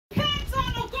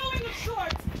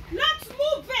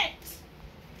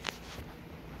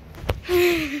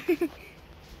You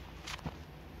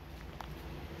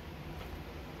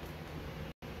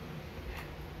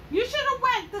should have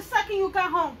went the second you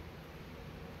got home.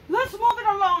 Let's move it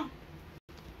along.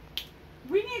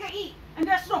 We need to eat, and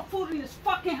there's no food in this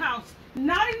fucking house.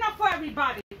 Not enough for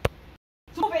everybody.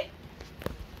 So move it.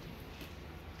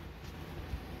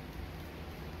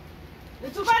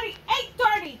 It's already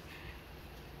 8:30.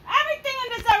 Everything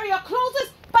in this area closes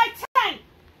by 10.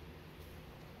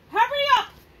 Hurry up.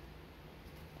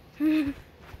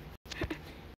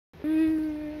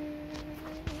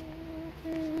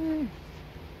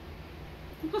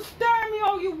 You can stare at me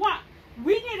all you want.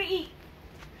 We need to eat.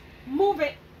 Move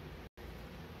it.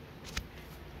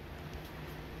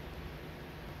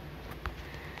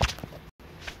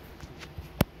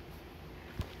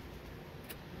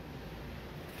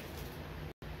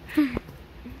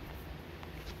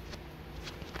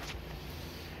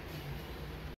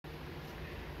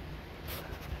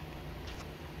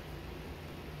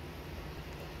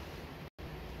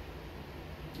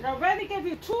 I already gave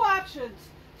you two options.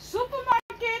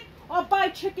 Supermarket or buy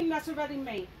chicken that's already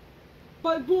made.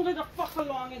 But move it the fuck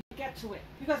along and get to it.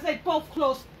 Because they both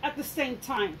close at the same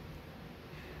time.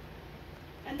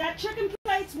 And that chicken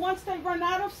place, once they run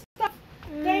out of stuff,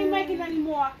 they ain't making any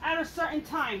more at a certain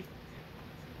time.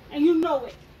 And you know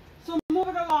it. So move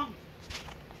it along.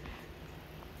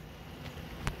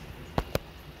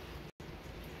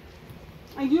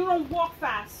 And you don't walk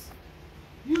fast.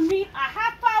 You need a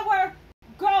half-hour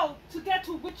go to get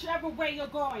to whichever way you're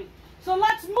going. So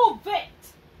let's move it.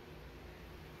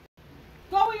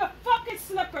 Go with your fucking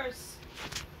slippers.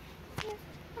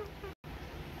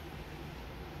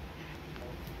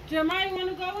 Jeremiah, you want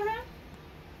to go with her?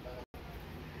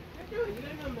 You ain't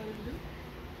nothing better to do.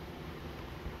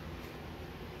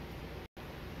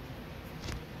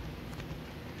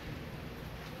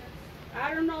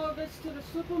 I don't know if it's to the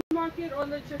supermarket or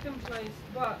the chicken place,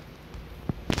 but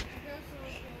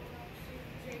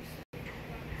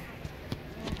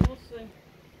we'll see.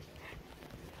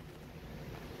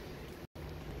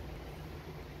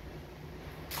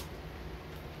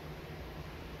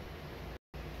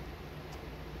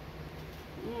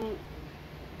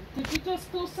 Did you just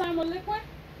spill some with liquid?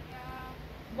 Yeah.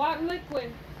 What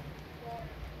liquid?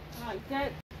 Alright,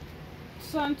 get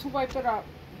son to wipe it up.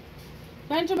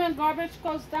 Benjamin, garbage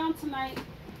goes down tonight.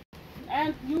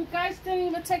 And you guys didn't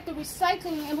even take the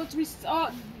recycling. It was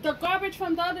the garbage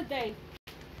from the other day.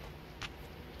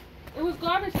 It was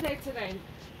garbage day today.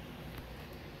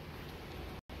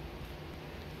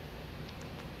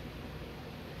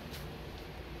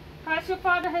 Pass your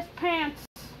father his pants,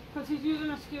 because he's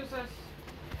using excuses.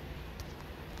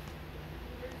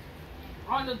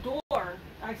 On the door.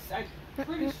 I'm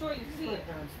pretty sure you see it.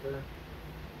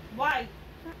 Why?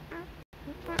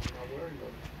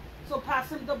 So pass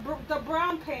him the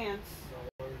brown pants.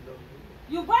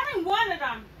 You're wearing one of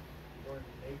them.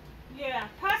 Yeah,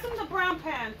 pass him the brown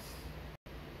pants.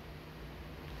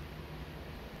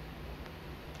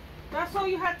 That's all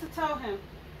you had to tell him.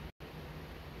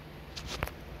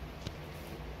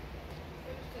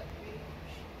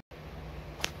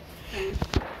 There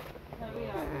we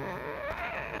are.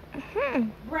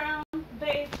 Brown,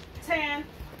 beige, tan,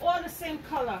 all the same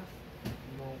color.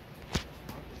 No.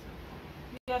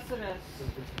 Yes, it is.